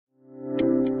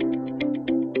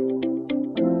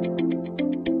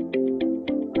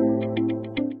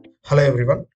Hello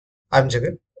everyone, I'm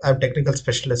Jegan. I'm technical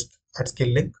specialist at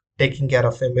Skill-Lync, taking care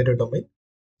of embedded domain.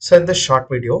 So in this short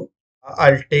video,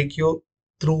 I'll take you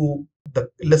through the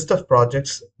list of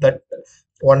projects that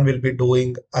one will be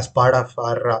doing as part of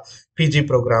our PG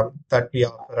program that we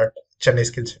offer at Chennai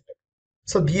Skills Center.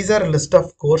 So these are a list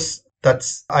of course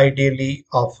that's ideally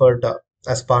offered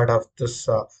as part of this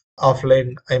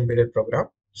offline embedded program.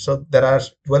 So there are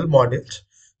 12 modules.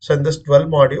 So in this 12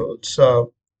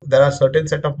 modules, there are certain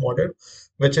set of modules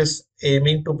which is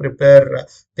aiming to prepare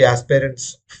the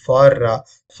aspirants for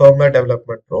firmware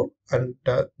development role, and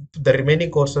the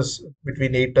remaining courses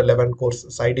between 8 to 11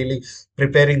 courses ideally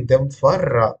preparing them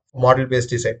for model based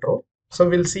design role. So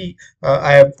we'll see.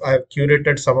 I have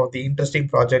curated some of the interesting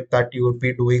projects that you would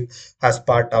be doing as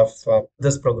part of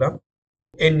this program.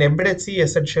 In Embedded C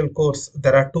Essential course,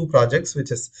 there are two projects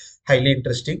which is highly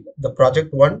interesting. The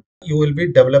project one, you will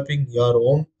be developing your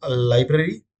own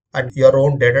library and your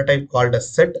own data type called a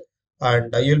set,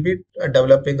 and you'll be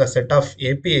developing a set of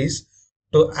APIs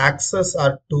to access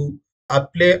or to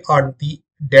apply on the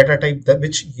data type that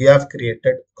which you have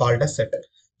created called a set.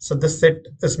 So this set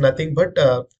is nothing but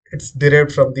it's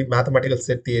derived from the mathematical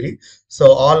set theory.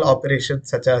 So all operations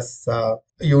such as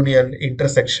union,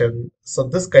 intersection. So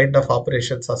this kind of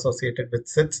operations associated with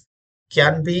sets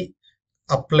can be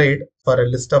applied for a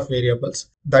list of variables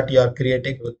that you are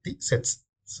creating with the sets.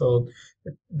 So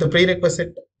the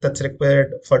prerequisite that's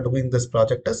required for doing this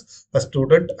project is a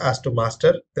student has to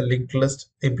master the linked list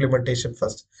implementation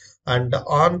first, and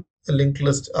on the linked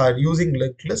list or using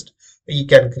linked list, he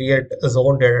can create his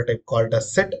own data type called a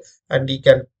set, and he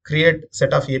can create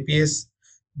set of APIs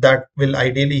that will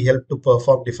ideally help to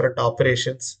perform different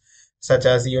operations such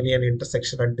as union,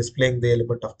 intersection, and displaying the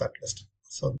element of that list.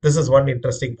 So this is one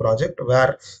interesting project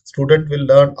where student will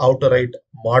learn how to write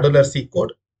modular C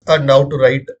code and how to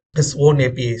write his own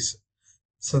APIs.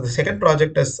 So the second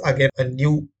project is again a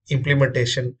new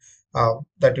implementation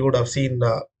that you would have seen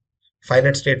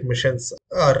finite state machines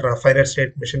or finite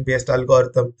state machine based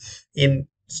algorithm in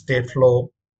Stateflow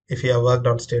if you have worked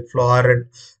on Stateflow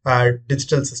or in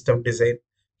digital system design.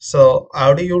 So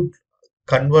how do you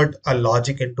convert a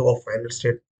logic into a finite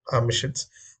state machines?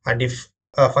 And if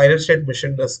a finite state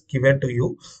machine is given to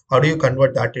you, how do you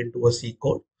convert that into a C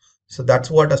code? So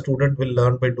that's what a student will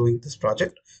learn by doing this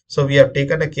project. So we have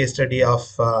taken a case study of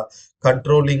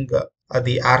controlling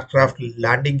the aircraft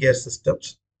landing gear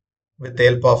systems with the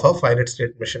help of a finite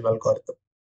state machine algorithm.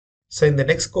 So in the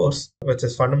next course, which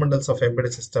is Fundamentals of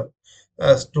Embedded System,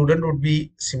 a student would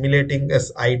be simulating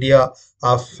this idea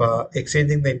of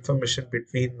exchanging the information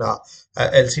between a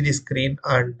LCD screen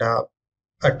and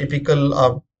a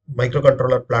typical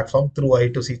microcontroller platform through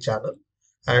I2C channel.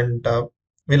 And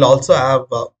we'll also have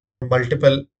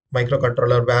multiple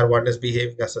microcontroller where one is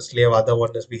behaving as a slave, other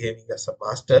one is behaving as a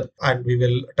master, and we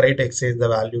will try to exchange the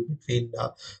value between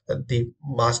the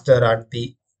master and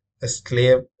the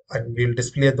slave, and we'll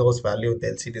display those value in the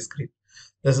LCD screen.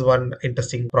 This is one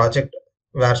interesting project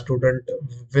where student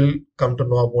will come to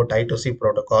know about I2C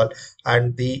protocol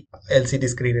and the LCD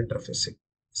screen interfacing.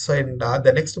 So in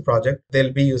the next project,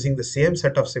 they'll be using the same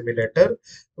set of simulator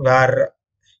where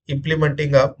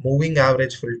implementing a moving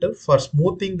average filter for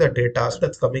smoothing the data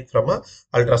that's coming from a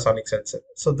ultrasonic sensor.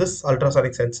 So this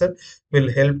ultrasonic sensor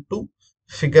will help to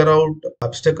figure out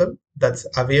obstacle that's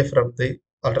away from the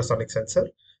ultrasonic sensor,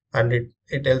 and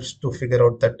it helps to figure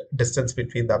out that distance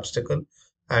between the obstacle.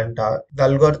 And the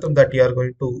algorithm that you are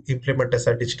going to implement is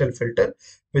a digital filter,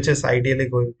 which is ideally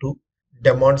going to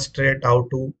demonstrate how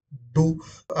to do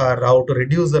or how to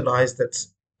reduce the noise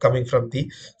that's coming from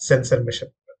the sensor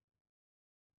measurement.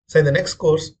 So in the next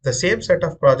course, the same set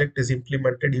of project is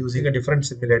implemented using a different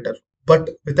simulator, but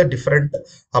with a different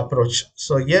approach.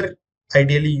 So here,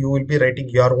 ideally, you will be writing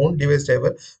your own device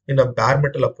driver in a bare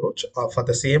metal approach for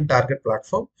the same target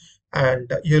platform,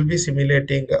 and you'll be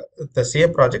simulating the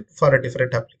same project for a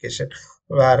different application,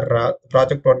 where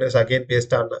project one is again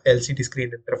based on LCD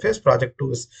screen interface. Project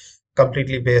two is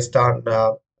completely based on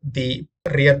the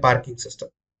rear parking system.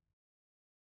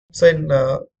 So in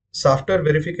software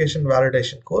verification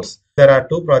validation course, there are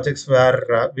two projects where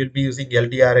we'll be using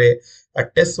LDRA, a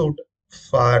test suite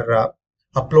for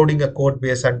uploading a code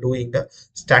base and doing a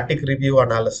static review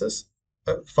analysis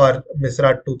for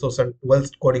MISRA 2012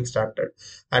 coding standard.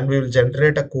 And we will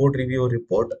generate a code review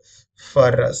report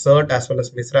for CERT as well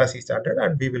as MISRA C standard,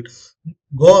 and we will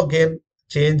go again,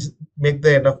 change, make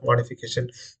the enough modification,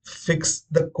 fix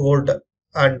the code,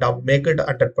 and make it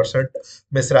 100%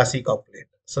 MISRA C compliant.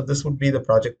 So this would be the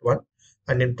project one.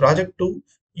 And in project two,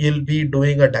 you'll be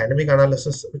doing a dynamic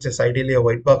analysis, which is ideally a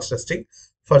white box testing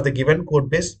for the given code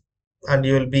base and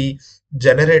you will be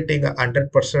generating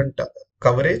 100%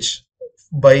 coverage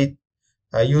by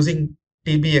using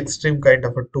TB Extreme kind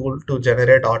of a tool to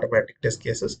generate automatic test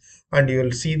cases, and you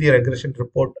will see the regression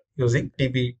report using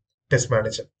TB Test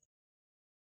Manager.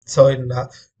 So in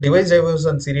device drivers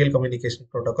and serial communication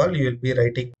protocol, you will be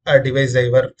writing a device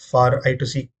driver for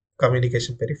I2C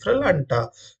communication peripheral, and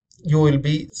you will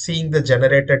be seeing the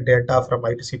generated data from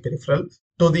I2C peripheral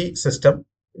to the system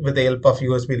with the help of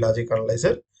USB logic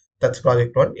analyzer. That's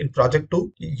project one. In project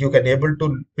two, you can able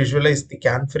to visualize the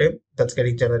CAN frame that's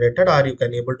getting generated, or you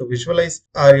can able to visualize,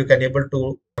 or you can able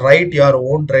to write your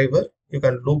own driver. You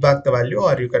can loop back the value,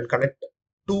 or you can connect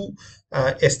two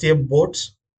STM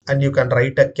boards, and you can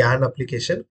write a CAN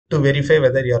application to verify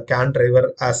whether your CAN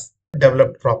driver has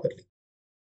developed properly.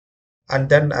 And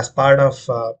then as part of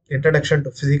introduction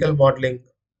to physical modeling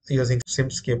using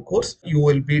Simscape course, you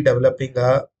will be developing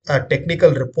a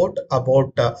technical report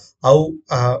about how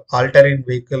all-terrain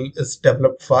vehicle is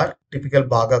developed for typical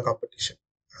Baga competition.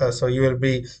 So you will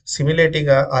be simulating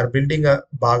or building a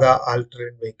Baga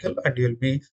all-terrain vehicle, and you will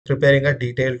be preparing a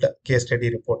detailed case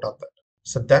study report on that.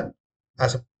 So then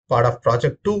as a part of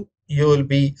project 2, you will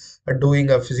be doing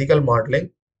a physical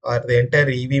modeling or the entire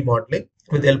EV modeling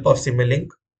with the help of Simulink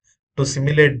to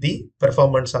simulate the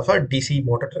performance of a DC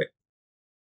motor drive.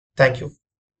 Thank you.